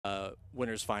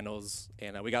winners finals,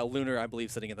 and we got Lunar, I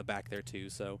believe, sitting in the back there too.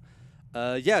 So,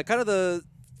 yeah, kind of the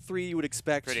 3 you would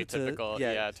expect. Pretty typical,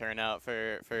 yeah, turnout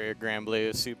for Grand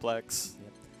Blue Suplex. Yeah.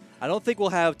 I don't think we'll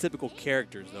have typical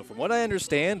characters though. From what I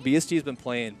understand, BSG's been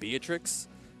playing Beatrix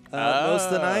most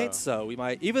of the night, so we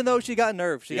might, even though she got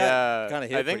nerfed, she got kind of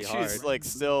hit pretty hard. I think she's like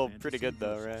still pretty good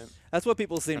though, right? That's what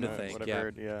people seem to think. What I've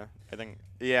heard, yeah. I think,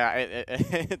 yeah,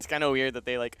 it's kind of weird that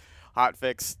they like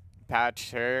hotfix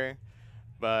patched her,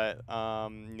 but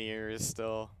Nier is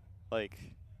still like,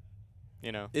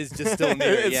 you know, is just still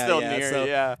Nier. It's still Nier, so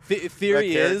yeah.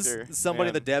 Theory is somebody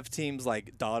in the dev team's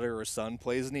like daughter or son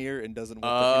plays Nier and doesn't.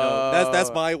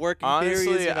 That's my working honestly,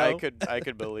 theory. You know? I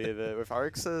could believe it. With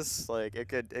Arxis, like it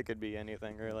could be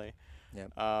anything really. Yeah.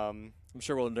 I'm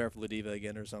sure we'll nerf Ladiva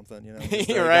again or something. You know.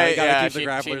 You're right. Gotta keep the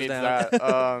grapplers needs down. That.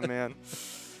 Oh man.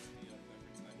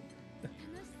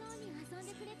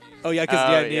 Oh yeah,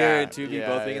 because Nier and 2B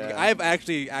both being. Yeah. I've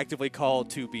actually actively called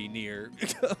 2B Nier,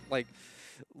 like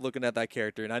looking at that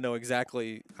character, and I know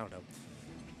exactly. I don't know.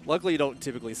 Luckily, you don't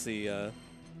typically see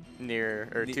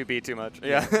Nier or 2B too much.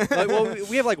 Yeah. Like, well,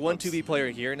 we have like one 2B player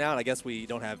here now, and I guess we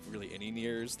don't have really any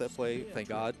Niers that play. Thank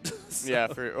God. So. Yeah.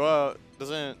 Well,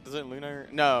 doesn't Lunar?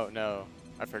 No.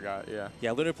 I forgot. Yeah.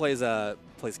 Yeah, Lunar plays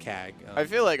CAG. I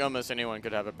feel like almost anyone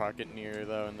could have a pocket Nier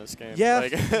though in this game. Yeah.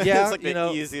 Like, yeah. It's like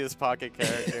the easiest pocket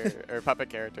character or puppet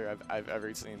character I've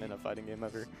ever seen in a fighting game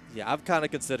ever. Yeah, I've kind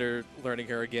of considered learning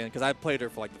her again because I played her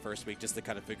for like the first week just to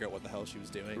kind of figure out what the hell she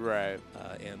was doing. Right.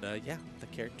 Yeah, the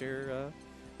character.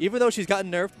 Even though she's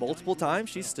gotten nerfed multiple times,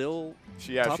 she's still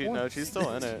top one. She's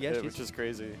still in it, yeah, which is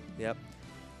crazy. Yep.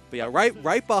 But yeah,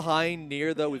 right behind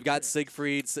Nier though, we've got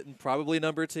Siegfried sitting probably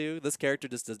number 2. This character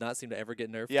just does not seem to ever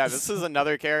get nerfed. Yeah, this is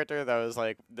another character that was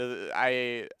like,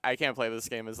 I can't play this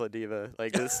game as Ladiva.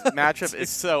 Like this matchup is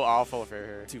so awful for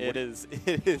her. It is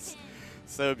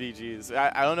so BG's.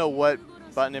 I don't know what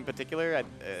button in particular.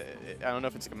 I don't know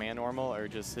if it's command normal or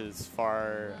just his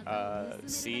far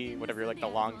C, whatever like the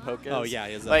long poke is. Oh yeah,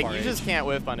 he is like you just can't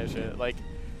whiff punish it. Like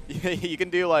you can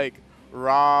do like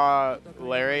raw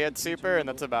lariat super and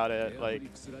that's about it. Like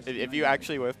if you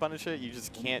actually whiff punish it, you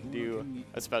just can't do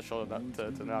a special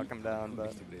to knock him down.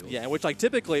 But yeah, which like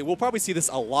typically we'll probably see this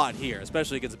a lot here,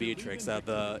 especially against Beatrix.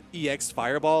 The EX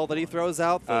fireball that he throws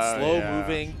out, the slow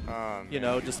moving, you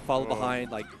know, just follow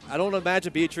behind. Like I don't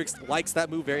imagine Beatrix likes that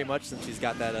move very much since she's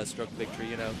got that stroke victory.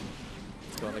 You know.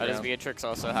 Does Beatrix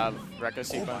also have Rekka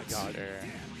sequence? Oh my God.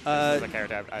 This is a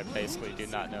character I basically do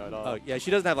not know at all. Oh yeah,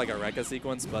 she doesn't have like a Rekka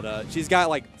sequence, but she's got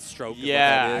like stroke.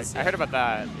 Yeah, I heard about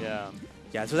that. Yeah.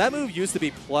 Yeah, so that move used to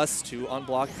be +2 on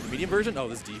block in the medium version. Oh,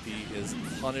 this DP is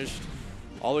punished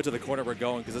all the way to the corner we're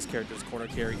going because this character's corner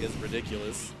carry is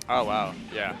ridiculous. Oh wow,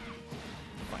 yeah.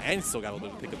 Oh, and still got a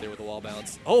little pick up there with the wall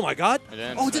bounce. Oh my God!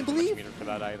 Didn't believe for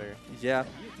that either. Yeah.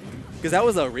 Because that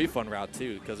was a refund route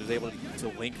too, because it was able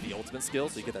to link the ultimate skill,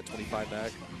 so you get that 25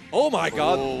 back. Oh my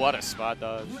God! Oh, what a spot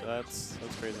dodge! That's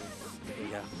crazy.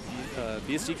 Yeah.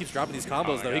 BSG keeps dropping these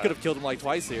combos though. He could have killed him like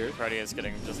twice here. Proteus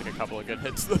getting just like a couple of good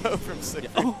hits though from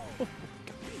Siegfried. Yeah. Oh.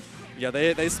 Yeah,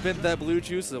 they spent that blue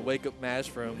juice and a wake up mash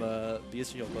from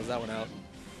BSG. Will close that one out.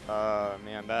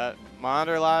 Man, that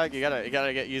monitor lag, you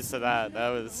gotta get used to that. That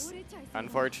was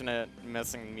unfortunate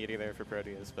missing meaty there for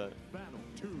Proteus, but.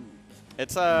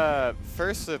 It's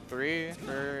first to 3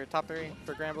 for top 3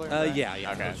 for Grand Blue?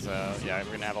 Yeah. Okay, so yeah,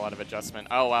 we're gonna have a lot of adjustment.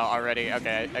 Oh wow, already.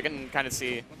 Okay, I can kind of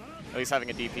see at least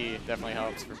having a DP definitely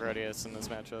helps for Proteus in this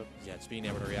matchup. Yeah, just being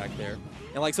able to react there.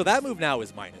 And like, so that move now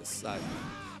is minus.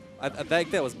 I think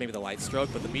that was maybe the light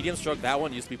stroke, but the medium stroke, that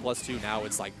one used to be +2. Now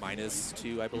it's like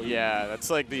 -2, I believe. Yeah,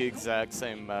 that's like the exact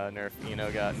same nerf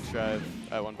Eno got in Strive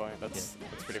at one point. That's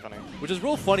pretty funny. Which is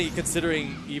real funny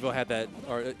considering Evo had that,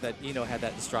 or that Eno had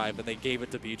that in Strive, but they gave it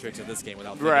to Beatrix in this game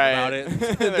without thinking about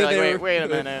it. They're like, wait a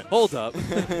minute. Hold up.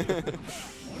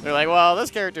 They're like, well, this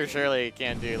character surely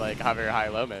can't do like hover high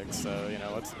low mix, so you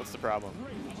know what's the problem?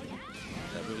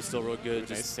 That move is still real good.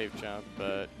 Nice safe jump,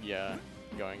 but yeah.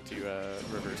 Going to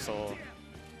reversal.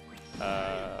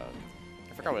 I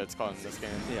forgot what it's called in this game.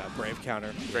 Yeah, Brave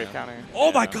Counter. Brave Counter.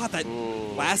 Oh my God, that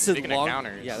lasted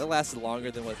longer. Yeah, that lasted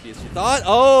longer than what BSG thought.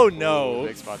 Oh no. Ooh,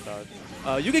 big spot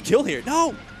dodge. You get killed here.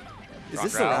 No. Is Wrong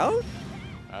this the route?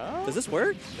 Oh. Does this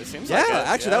work? It seems like it.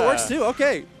 Actually, that works too.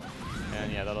 Okay.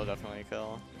 And yeah, that'll definitely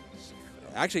kill.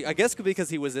 Actually, I guess because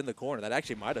he was in the corner, that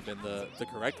actually might have been the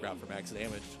correct route for max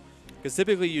damage. Because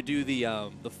typically you do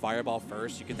the fireball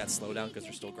first, you get that slowdown because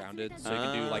you're still grounded. So you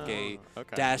can do like a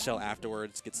dash L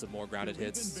afterwards, get some more grounded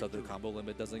hits so the combo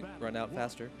limit doesn't run out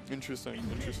faster. Interesting.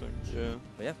 Yeah.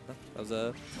 But yeah, that was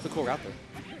a cool route there.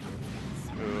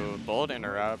 Ooh, bold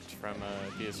interrupt from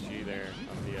BSG there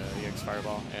on the EX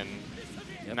fireball. And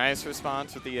Yep. Nice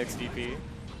response with the XDP.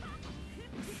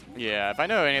 Yeah, if I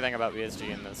know anything about BSG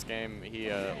in this game, he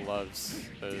loves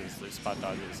those spot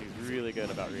dodges. He's really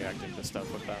good about reacting to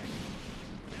stuff with them.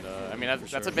 And, I mean,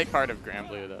 that's a big part of Grand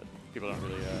Blue that people don't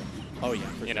really, oh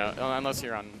yeah, you know, unless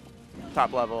you're on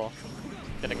top level,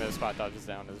 getting those spot dodges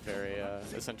down is very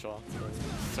essential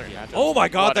for certain matchups. Oh my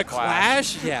god, the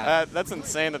clash! Yeah. That's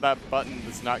insane that button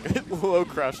does not get low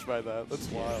crushed by that. That's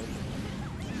wild.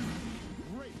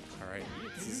 Alright,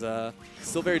 this is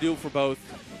still very doable for both.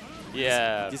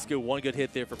 Yeah. Just get one good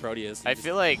hit there for Proteus. I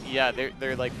feel like, yeah,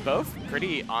 they're like both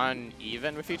pretty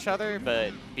uneven with each other,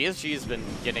 but BSG's been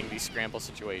getting these scramble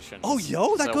situations. Oh,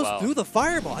 yo, that so goes well. through the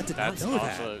fireball. I did not know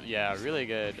also, that. Yeah, really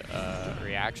good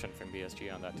reaction from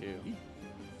BSG on that too.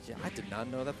 Yeah, I did not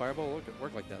know that fireball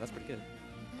worked like that. That's pretty good.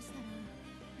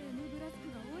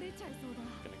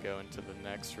 Gonna go into the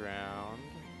next round.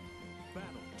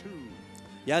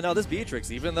 Yeah, no, this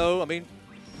Beatrix, even though, I mean,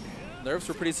 nerfs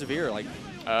were pretty severe. Like,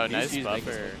 oh, nice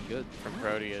buffer good from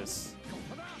Proteus.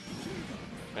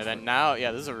 And then now,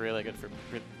 yeah, this is a really good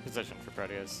position for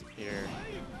Proteus here.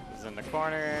 He's in the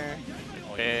corner.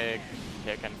 Big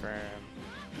hit confirm.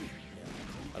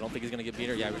 I don't think he's going to get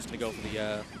beater. Yeah, we're just going to go for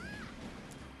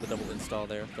the double install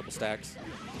there, double stacks.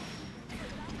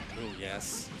 Oh,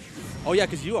 yes. Oh, yeah,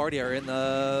 because you already are in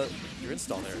your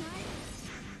install there.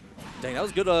 Dang, that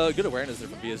was good good awareness there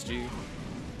from BSG.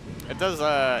 It does,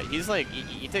 he's like,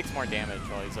 he takes more damage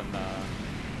while he's in the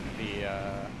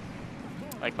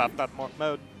like buffed up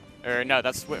mode. Or no,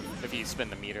 that's if you spin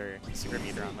the meter, secret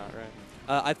meter on that, right?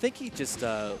 I think he just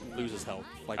loses health.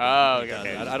 Like, oh,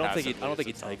 okay. I don't think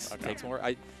he takes more.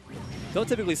 I don't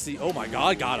typically see. Oh my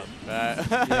God, got him.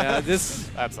 Yeah, this.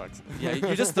 That sucks. Yeah,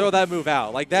 you just throw that move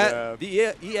out like that.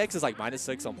 Yeah. The EX is like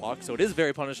 -6 on block, so it is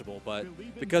very punishable. But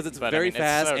because it's very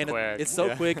fast and it's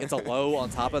so quick, it's a low on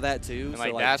top of that too. And so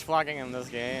like dash blocking in this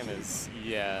game is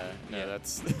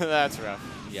that's rough.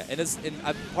 Yeah,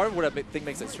 and part of what I think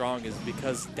makes it strong is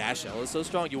because dash L is so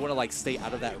strong. You want to like stay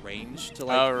out of that range to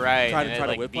like try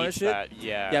to whip punish it.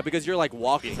 Yeah, because you're like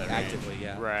walking actively.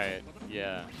 Yeah. Right.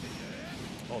 Yeah.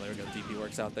 Oh, there we go. DP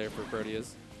works out there for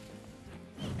Proteus.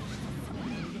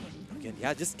 Again,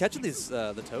 yeah, just catching these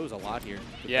the toes a lot here.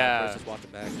 Yeah. Versus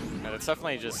walking back. No, it's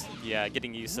definitely just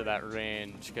getting used to that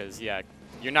range because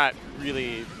you're not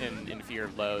really in fear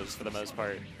of lows for the most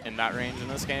part in that range in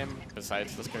this game.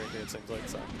 Besides this character, it seems like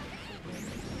so.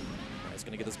 He's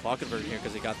gonna get this claw conversion here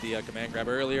because he got the command grab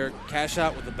earlier. Cash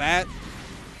out with the bat.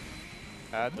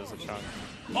 That does a chunk.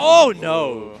 Oh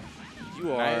no! Ooh.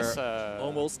 You are nice,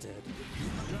 almost dead.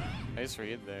 Nice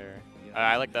read there. Yeah.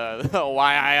 I like the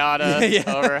Y-Iota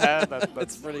overhead.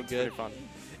 That's pretty good. Pretty fun.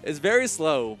 It's very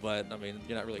slow, but I mean,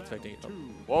 you're not really expecting it.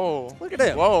 Whoa! Look at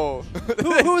him! Whoa!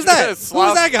 Who was that? Who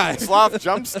was that guy? Sloth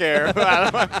jump scare.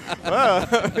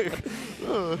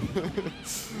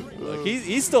 Look,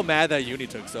 he's still mad that Uni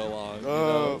took so long.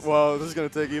 Well, this is gonna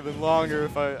take even longer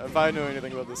if I know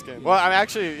anything about this game. Well, I'm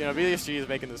actually, BSG is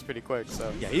making this pretty quick,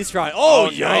 so. Yeah, he's trying.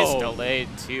 Oh, yo! Nice delayed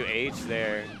 2H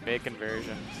there. Big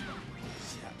conversion.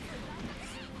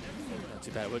 Not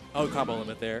too bad. Oh, combo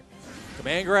limit there.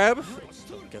 Command grab.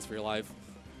 Guess for your life.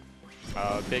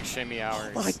 Big shimmy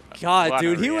hours. Oh my God,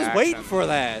 dude, he was waiting for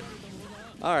that.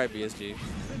 All right, BSG.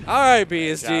 All right,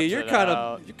 BSG, you're kind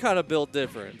of built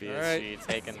different. BSG all right?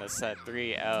 taking the set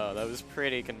 3L. That was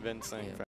pretty convincing. Yeah.